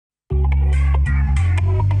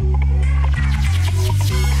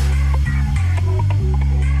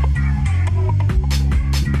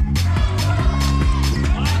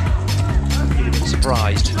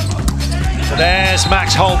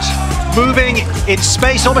Max Holt moving in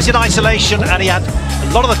space, almost in isolation, and he had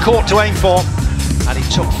a lot of the court to aim for, and he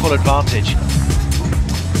took full advantage.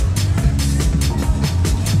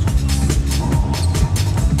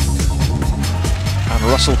 And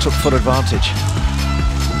Russell took full advantage.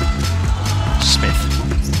 Smith.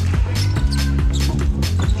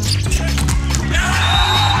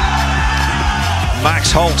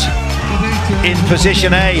 Max Holt in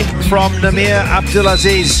position A from Namir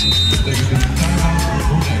Abdulaziz.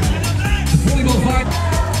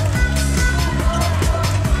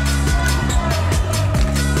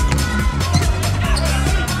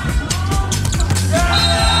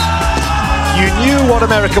 You knew what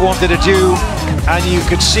America wanted to do, and you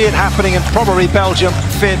could see it happening, and probably Belgium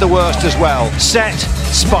feared the worst as well. Set,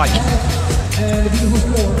 spike.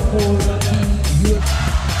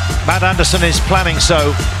 Matt Anderson is planning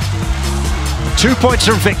so. 2 points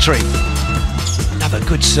from victory. Another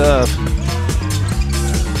good serve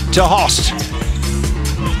to Host.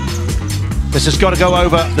 This has got to go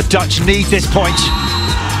over. The Dutch need this point,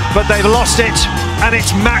 but they've lost it, and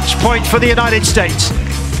it's match point for the United States.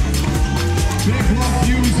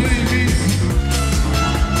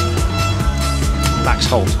 Max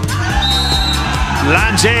Holt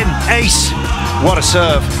lands in, ace. What a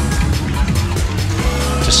serve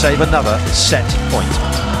to save another set point.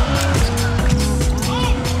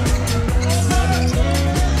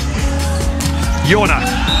 Jorna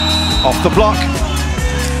off the block.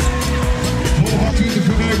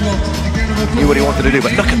 Knew what he wanted to do,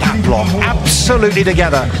 but look at that block, absolutely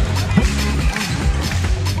together.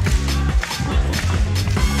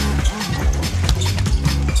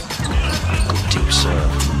 Deep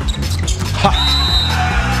serve. Ha!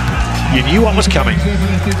 You knew what was coming.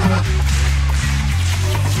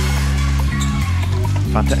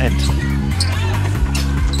 Fun to end.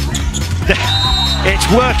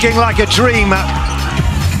 It's working like a dream.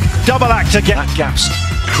 Double act to get that gap's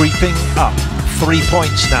creeping up. 3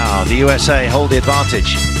 points now. The USA hold the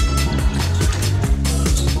advantage.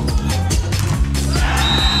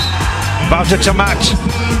 Bouter to match.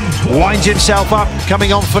 Winds himself up,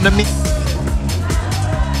 coming on for Nami.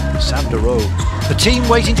 Sam Deroe. The team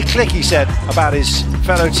waiting to click, he said, about his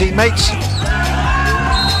fellow teammates.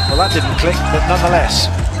 Well, that didn't click, but nonetheless,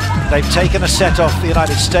 they've taken a set off the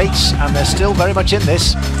United States, and they're still very much in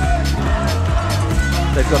this.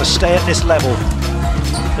 They've got to stay at this level.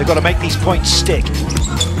 They've got to make these points stick.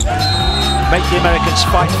 Make the Americans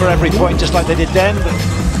fight for every point, just like they did then. But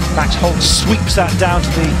Max Holt sweeps that down to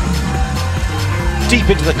the deep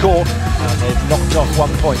into the court, and they've knocked off 1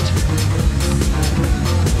 point.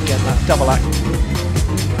 Again, that double act.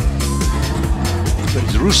 But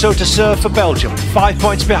it's Russo to serve for Belgium, 5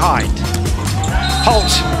 points behind.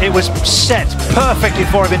 Holt, it was set perfectly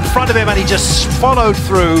for him, in front of him, and he just followed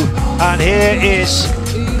through. And here is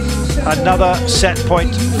another set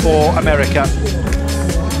point for America.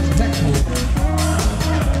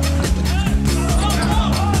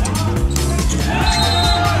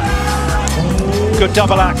 Good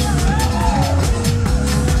double act.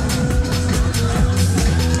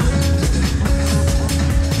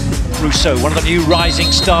 Russo, one of the new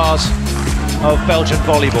rising stars of Belgian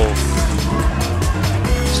volleyball.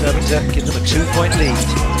 Serving to give them a 2 point lead.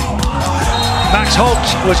 Max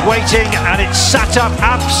Holt was waiting, and it sat up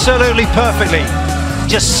absolutely perfectly.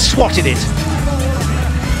 Just swatted it.